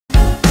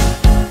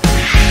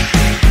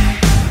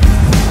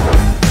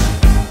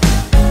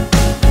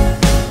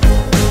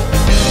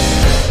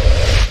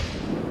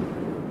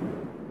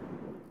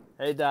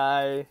Great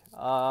day.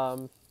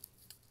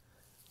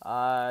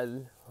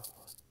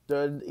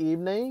 Good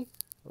evening,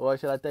 or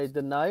should I say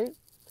good night.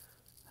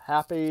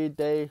 Happy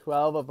day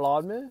 12 of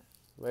Vlogmas.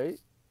 Wait,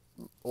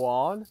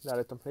 wrong. That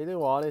is completely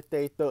wrong. It's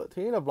day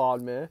 13 of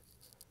Vlogmas.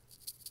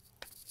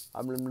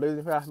 I'm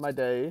losing track of my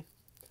day.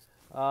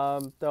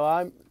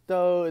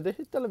 So this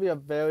is gonna be a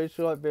very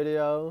short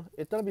video.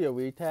 It's gonna be a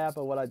recap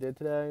of what I did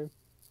today.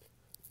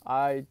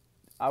 I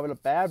was a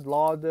bad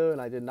vlogger and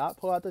I did not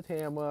pull out the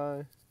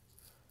camera.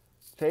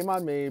 Shame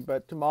on me,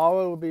 but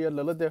tomorrow will be a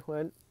little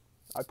different.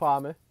 I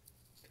promise.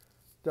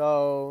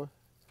 So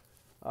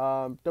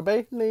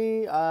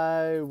basically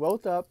I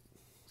woke up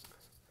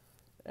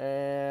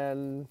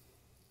and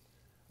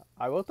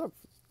I woke up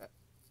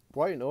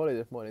bright and early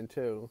this morning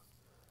too.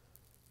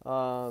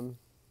 And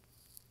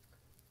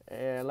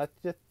let's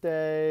just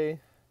say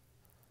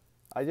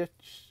I just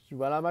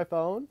went on my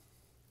phone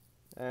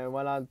and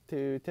went on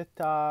to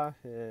TikTok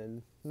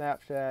and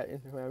Snapchat,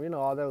 Instagram, you know,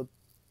 all those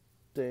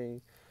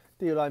things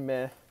I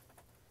miss.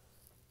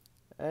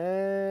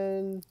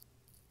 And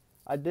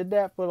I did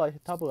that for like a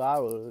couple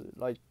hours,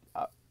 like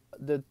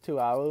the 2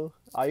 hours.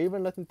 I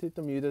even listened to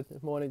some music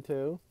this morning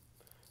too,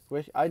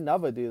 which I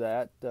never do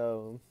that,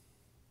 so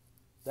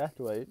that's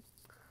great.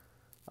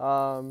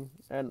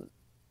 And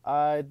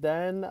I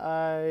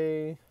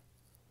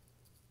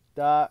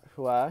got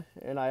fresh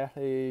and I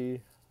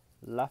actually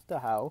left the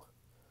house.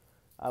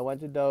 I went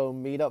to go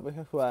meet up with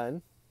a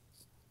friend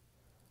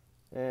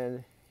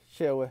and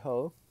share with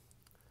her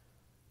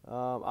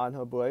on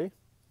her break.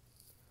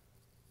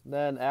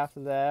 Then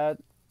after that,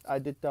 I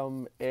did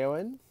some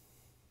errands.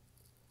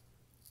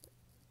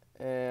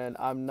 And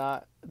I'm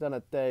not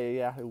gonna say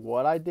exactly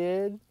what I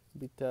did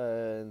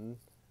because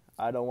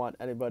I don't want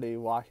anybody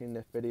watching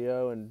this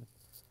video and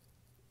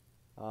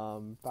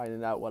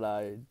finding out what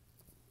I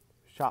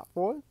shot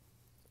for,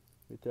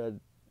 because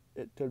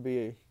it could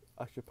be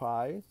a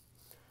surprise.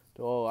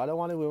 So I don't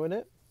want to ruin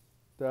it.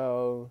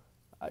 So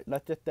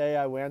let's just say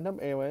I ran some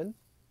errands.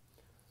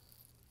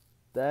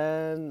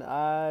 Then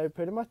I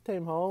pretty much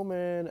came home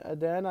and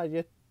then I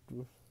just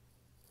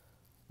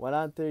went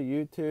on to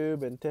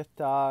YouTube and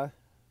TikTok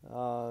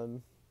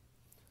and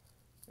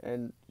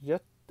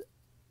just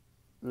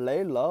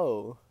lay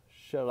low,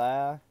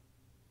 chillax,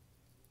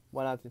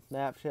 went on to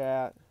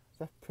Snapchat.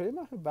 That's pretty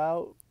much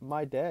about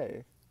my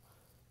day.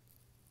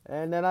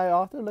 And then I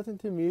also listen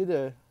to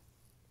music,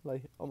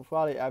 like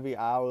probably every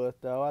hour or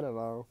so, I don't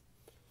know.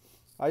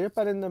 I just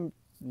been in the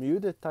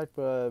music type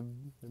of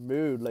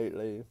mood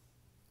lately.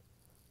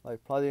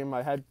 Like plugging in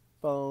my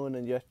headphone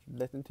and just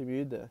listen to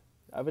music.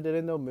 Ever did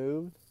in no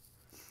mood.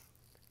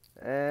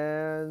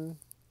 And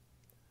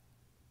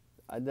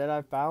then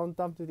I found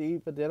something to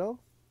eat for dinner.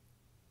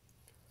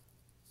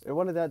 It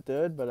wasn't that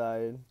good, but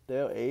I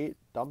still ate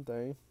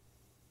something.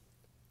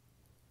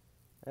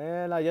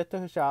 And I just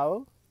took a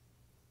shower.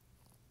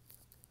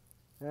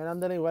 And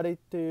I'm getting ready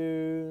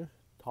to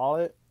call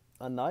it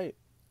a night.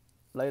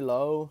 Lay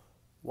low,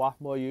 watch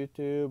more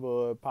YouTube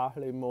or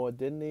possibly more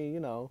Disney, you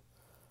know.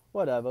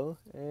 Whatever,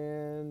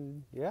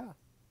 and yeah.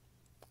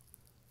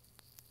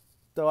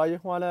 So I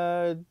just want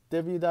to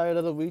give you a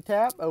little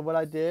recap of what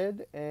I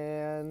did,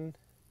 and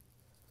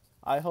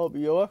I hope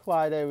your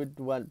Friday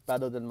went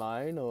better than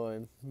mine,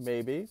 or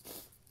maybe.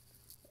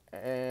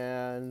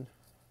 And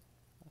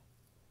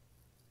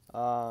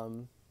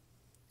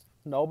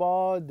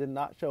Snowball did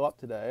not show up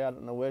today. I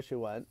don't know where she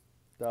went,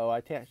 so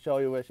I can't show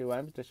you where she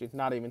went because she's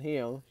not even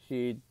here.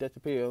 She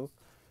disappeared.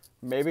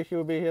 Maybe she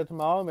will be here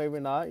tomorrow, maybe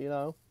not, you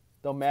know.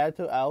 Don't matter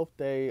to Elf,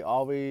 they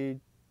always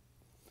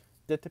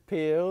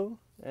disappear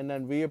and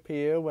then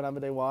reappear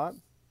whenever they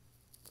want.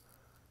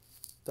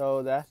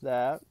 So that's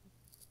that.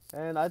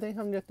 And I think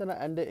I'm just going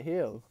to end it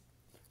here.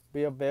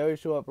 Be a very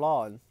short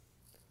vlog.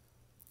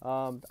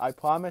 I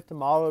promise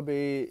tomorrow will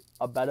be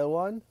a better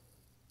one.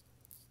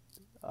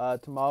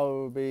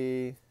 Tomorrow will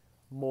be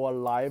more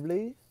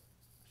lively,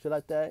 should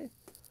I say.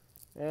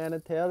 And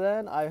until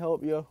then, I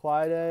hope your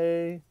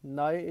Friday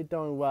night is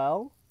doing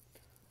well.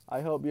 I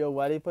hope you're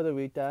ready for the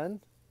weekend.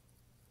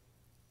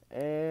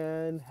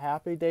 And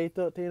happy day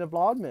 13 of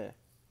Vlogmas.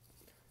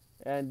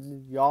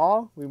 And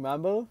y'all,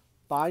 remember,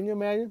 find your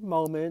magic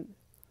moment.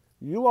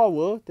 You are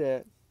worth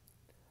it.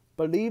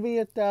 Believe in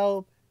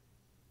yourself.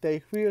 Stay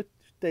free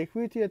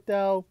to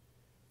yourself.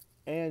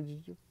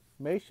 And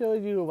make sure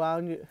you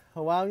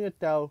around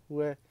yourself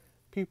with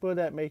people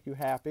that make you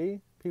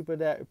happy. People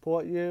that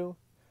support you.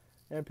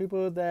 And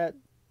people that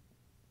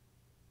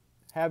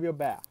have your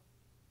back.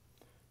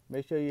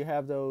 Make sure you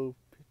have those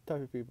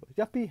type of people.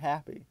 Just be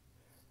happy.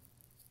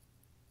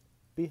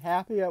 Be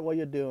happy at what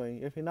you're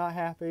doing. If you're not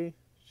happy,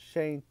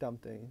 change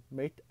something.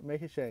 Make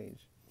a change.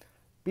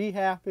 Be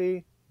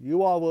happy.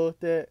 You are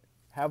worth it.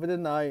 Have a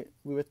good night.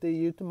 We will see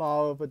you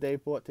tomorrow for day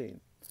 14.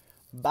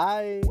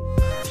 Bye.